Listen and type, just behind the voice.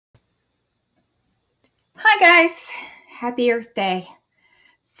guys, happy Earth Day.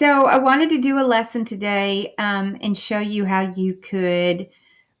 So I wanted to do a lesson today and show you how you could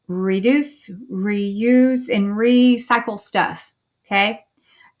reduce, reuse, and recycle stuff. Okay.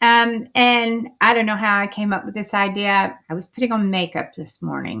 And I don't know how I came up with this idea. I was putting on makeup this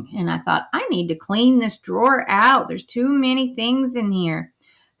morning and I thought I need to clean this drawer out. There's too many things in here.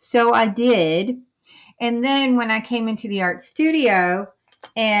 So I did. And then when I came into the art studio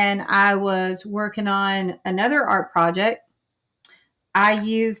and I was working on another art project, I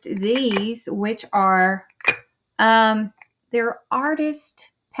used these, which are, they're artist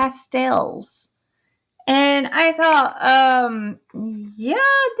pastels. And I thought, yeah,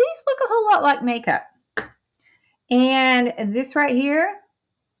 these look a whole lot like makeup. And this right here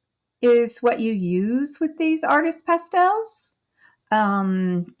is what you use with these artist pastels.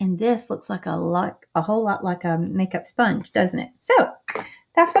 And this looks like a whole lot like a makeup sponge, doesn't it? So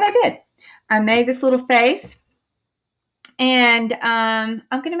that's what I did. I made this little face, and I'm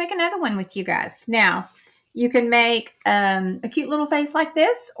going to make another one with you guys. Now, you can make a cute little face like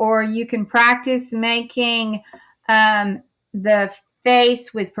this, or you can practice making the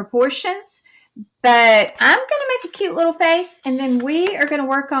face with proportions. But I'm going to make a cute little face, and then we are going to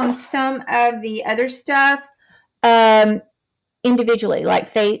work on some of the other stuff individually, like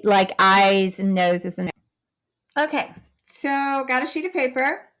face, like eyes and noses and okay. So got a sheet of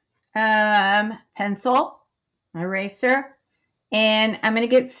paper, pencil, eraser, and I'm going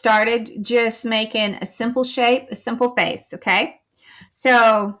to get started just making a simple shape, a simple face. Okay,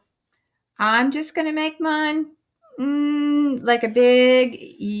 so I'm just going to make mine like a big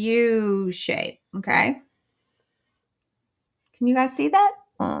U shape. Okay, can you guys see that?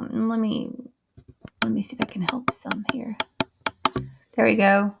 Let me see if I can help some here. There we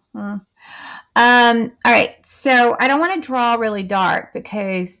go. All right, so I don't want to draw really dark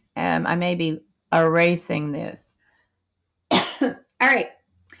because I may be erasing this. All right,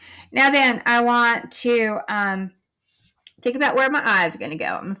 now then I want to think about where my eyes are going to go.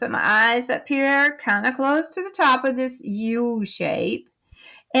 I'm going to put my eyes up here kind of close to the top of this U shape.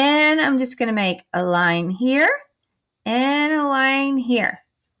 And I'm just going to make a line here and a line here.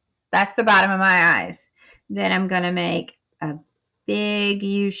 That's the bottom of my eyes. Then I'm going to make a big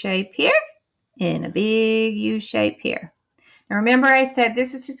U shape here and a big U shape here. Now remember I said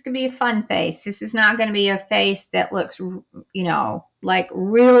this is just going to be a fun face. This is not going to be a face that looks, you know, like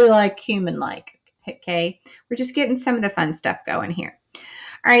really like human-like. Okay, we're just getting some of the fun stuff going here.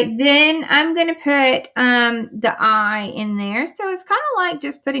 All right, then I'm going to put the eye in there. So it's kind of like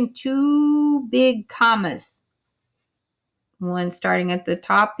just putting two big commas. One starting at the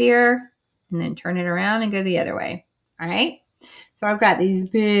top here, and then turn it around and go the other way. All right, so I've got these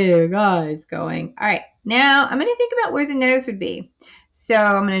big eyes going. All right, now I'm going to think about where the nose would be. So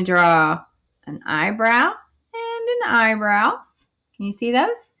I'm going to draw an eyebrow and an eyebrow. Can you see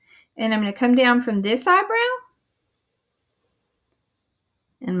those? And I'm going to come down from this eyebrow.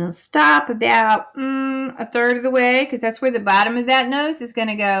 And I'm going to stop about a third of the way because that's where the bottom of that nose is going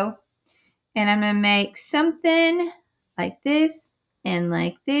to go. And I'm going to make something like this and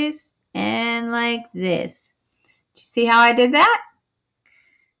like this and like this. Do you see how I did that?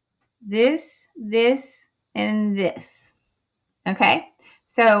 This, this, and this. Okay,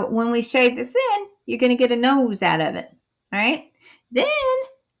 so when we shade this in, you're going to get a nose out of it. All right, then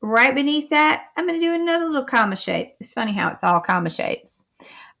right beneath that, I'm going to do another little comma shape. It's funny how it's all comma shapes.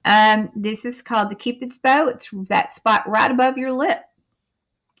 This is called the Cupid's bow. It's that spot right above your lip.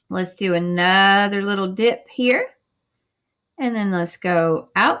 Let's do another little dip here. And then let's go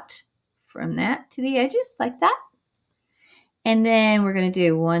out from that to the edges like that. And then we're going to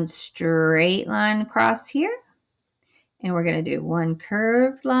do one straight line across here. And we're going to do one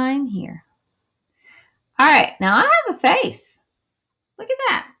curved line here. All right, now I have a face. Look at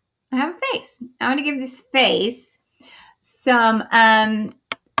that. I have a face. I want to give this face some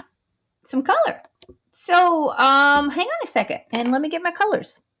color. So hang on a second and let me get my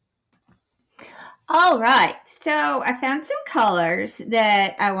colors. All right, so I found some colors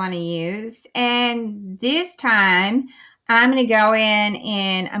that I want to use, and this time I'm going to go in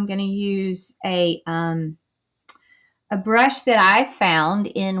and I'm going to use a brush that I found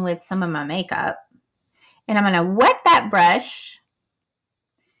in with some of my makeup, and I'm going to wet that brush,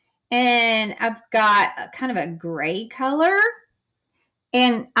 and I've got kind of a gray color.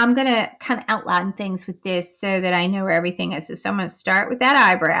 And I'm going to kind of outline things with this so that I know where everything is. So I'm going to start with that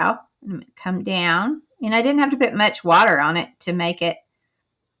eyebrow. I'm going to come down. And I didn't have to put much water on it to make it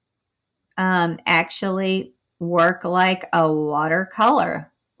actually work like a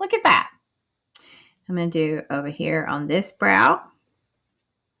watercolor. Look at that. I'm going to do over here on this brow.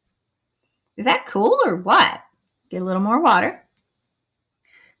 Is that cool or what? Get a little more water.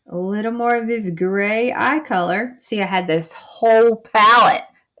 A little more of this gray eye color. See, I had this whole palette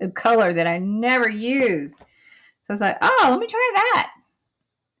of color that I never used. So I was like, oh, let me try that.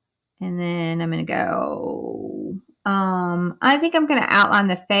 And then I'm going to go, I think I'm going to outline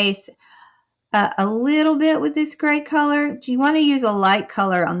the face a little bit with this gray color. Do you want to use a light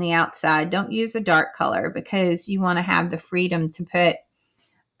color on the outside? Don't use a dark color because you want to have the freedom to put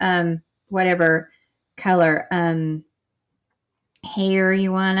whatever color hair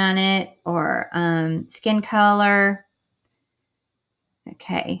you want on it or skin color.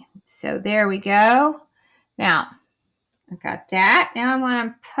 Okay, so there we go. Now, I've got that. Now I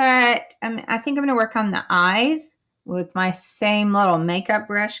want to put, I think I'm going to work on the eyes with my same little makeup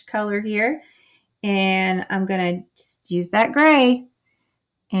brush color here. And I'm going to just use that gray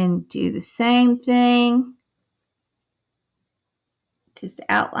and do the same thing. Just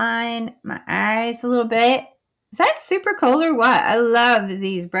outline my eyes a little bit. Is that super cool or what? I love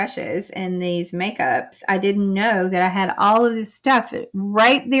these brushes and these makeups. I didn't know that I had all of this stuff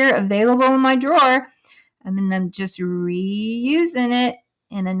right there available in my drawer. I mean, I'm just reusing it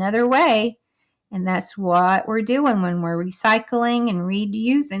in another way. And that's what we're doing when we're recycling and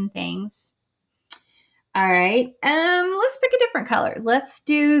reusing things. All right, let's pick a different color. Let's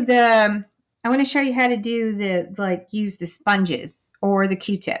do the, I want to show you how to do the, use the sponges or the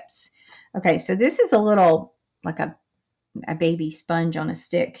Q-tips. Okay, so this is a little, like a baby sponge on a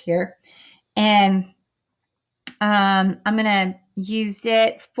stick here. And I'm going to use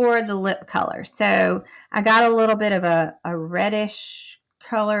it for the lip color. So I got a little bit of a reddish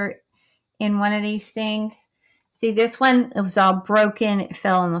color in one of these things. See, this one, it was all broken. It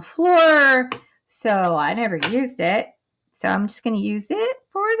fell on the floor. So I never used it. So I'm just going to use it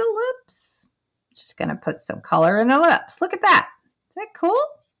for the lips. Just going to put some color in the lips. Look at that. Is that cool?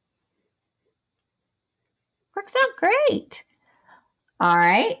 Works out great. All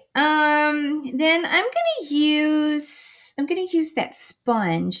right. Then I'm going to use that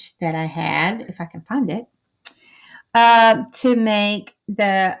sponge that I had, if I can find it, to make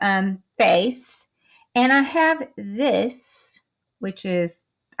the face. And I have this, which is,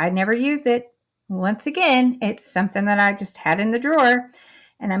 I never use it. Once again, it's something that I just had in the drawer.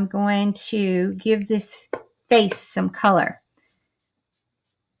 And I'm going to give this face some color.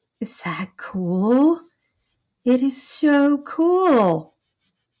 Is that cool? It is so cool.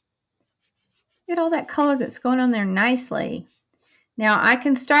 Look at all that color that's going on there nicely. Now I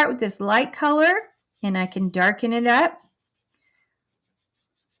can start with this light color and I can darken it up.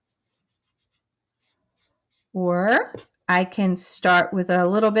 Or I can start with a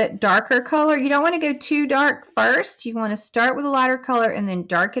little bit darker color. You don't want to go too dark first. You want to start with a lighter color and then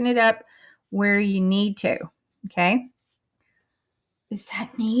darken it up where you need to. Okay? Is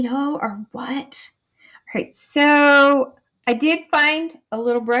that neato or what? All right, so I did find a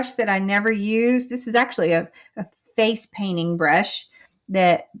little brush that I never used. This is actually a face painting brush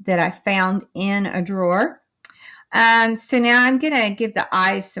that I found in a drawer. So now I'm going to give the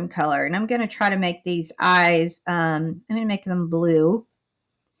eyes some color, and I'm going to try to make these eyes, I'm going to make them blue.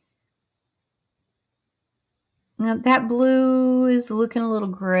 Now that blue is looking a little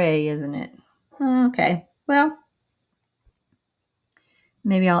gray, isn't it? Okay, well,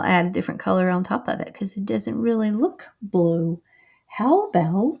 maybe I'll add a different color on top of it because it doesn't really look blue. How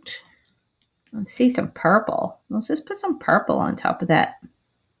about, let's see some purple. Let's just put some purple on top of that.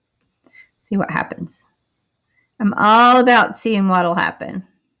 See what happens. I'm all about seeing what'll happen.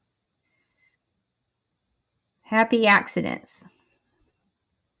 Happy accidents.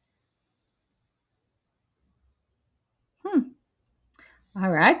 All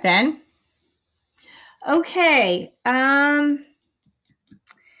right then. Okay. How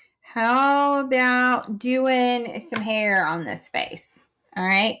about doing some hair on this face? All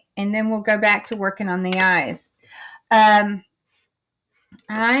right, and then we'll go back to working on the eyes.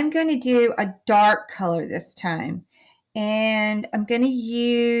 I'm going to do a dark color this time. And I'm going to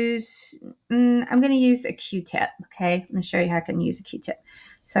use a Q-tip, okay? I'm going to show you how I can use a Q-tip.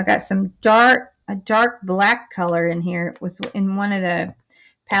 So I've got some a dark black color in here. It was in one of the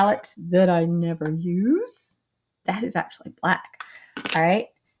palettes that I never use. That is actually black. All right.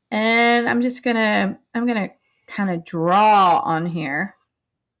 And I'm going to kind of draw on here.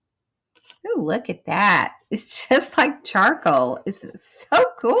 Oh, look at that. It's just like charcoal. It's so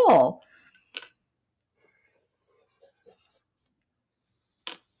cool.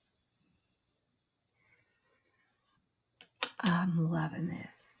 I'm loving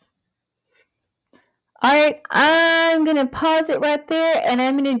this. All right, I'm going to pause it right there, and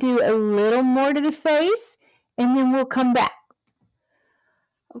I'm going to do a little more to the face, and then we'll come back.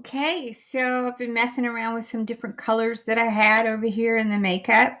 Okay, so I've been messing around with some different colors that I had over here in the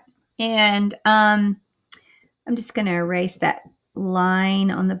makeup. And I'm just going to erase that line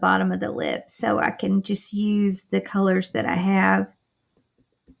on the bottom of the lip so I can just use the colors that I have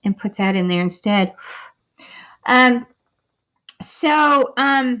and put that in there instead. Um,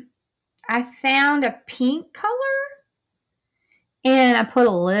 I found a pink color and I put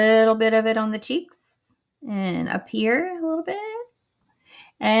a little bit of it on the cheeks and up here a little bit.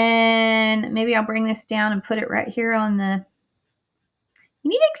 And maybe I'll bring this down and put it right here on the. You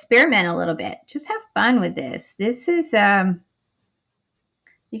need to experiment a little bit. Just have fun with this. This is,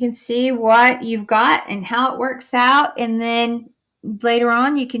 you can see what you've got and how it works out. And then later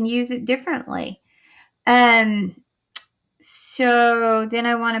on, you can use it differently. So then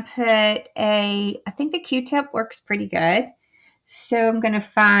I want to put I think the Q-tip works pretty good. So I'm going to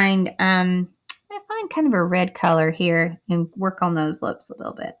find kind of a red color here and work on those lips a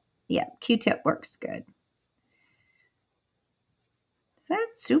little bit. Yeah, Q-tip works good. Is that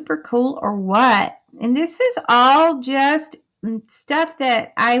super cool or what? And this is all just stuff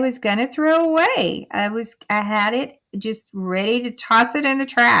that I was going to throw away. I had it just ready to toss it in the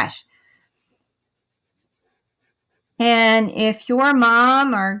trash. And if your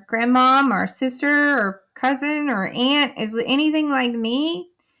mom or grandmom or sister or cousin or aunt is anything like me,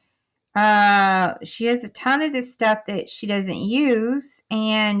 she has a ton of this stuff that she doesn't use.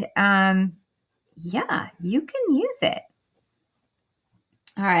 And yeah, you can use it.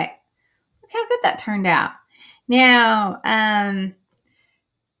 All right. Look how good that turned out. Now,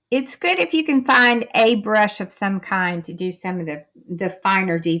 it's good if you can find a brush of some kind to do some of the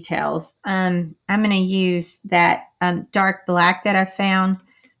finer details. I'm going to use that dark black that I found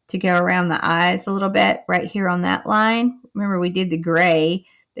to go around the eyes a little bit right here on that line. Remember, we did the gray,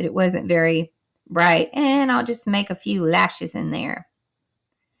 but it wasn't very bright. And I'll just make a few lashes in there.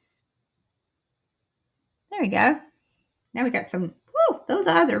 There we go. Now we got some, whoo, those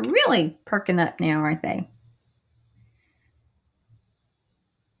eyes are really perking up now, aren't they?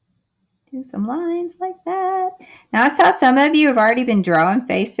 Do some lines like that. Now I saw some of you have already been drawing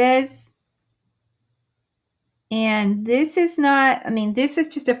faces. And this is not, I mean, this is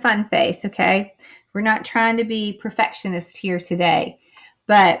just a fun face, okay? We're not trying to be perfectionists here today.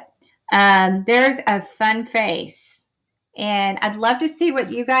 But there's a fun face. And I'd love to see what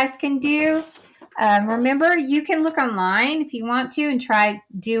you guys can do. Remember, you can look online if you want to and try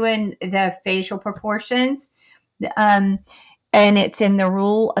doing the facial proportions. And it's in the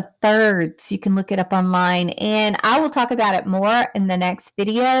rule of thirds. You can look it up online. And I will talk about it more in the next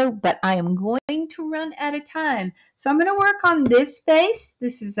video, but I am going to run out of time. So I'm going to work on this face.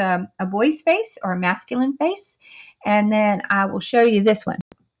 This is a boy's face or a masculine face. And then I will show you this one.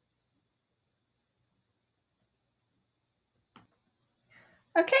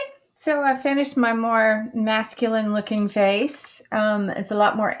 Okay, so I finished my more masculine looking face. It's a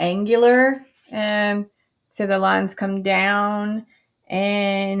lot more angular. So the lines come down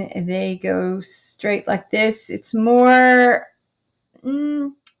and they go straight like this. It's more,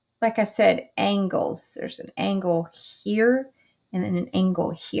 like I said, angles. There's an angle here and then an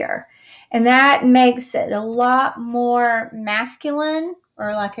angle here. And that makes it a lot more masculine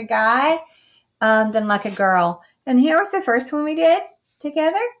or like a guy than like a girl. And here was the first one we did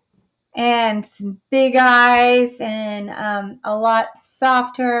together. And some big eyes and a lot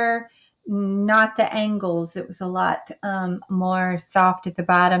softer, not the angles. It was a lot more soft at the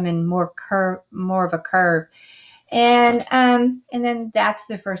bottom and more of a curve. And then that's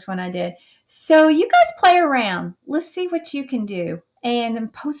the first one I did. So you guys play around. Let's see what you can do and then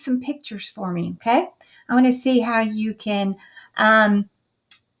post some pictures for me, okay? I want to see how you can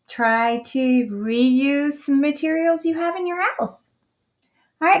try to reuse some materials you have in your house.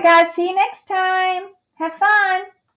 All right, guys, see you next time. Have fun.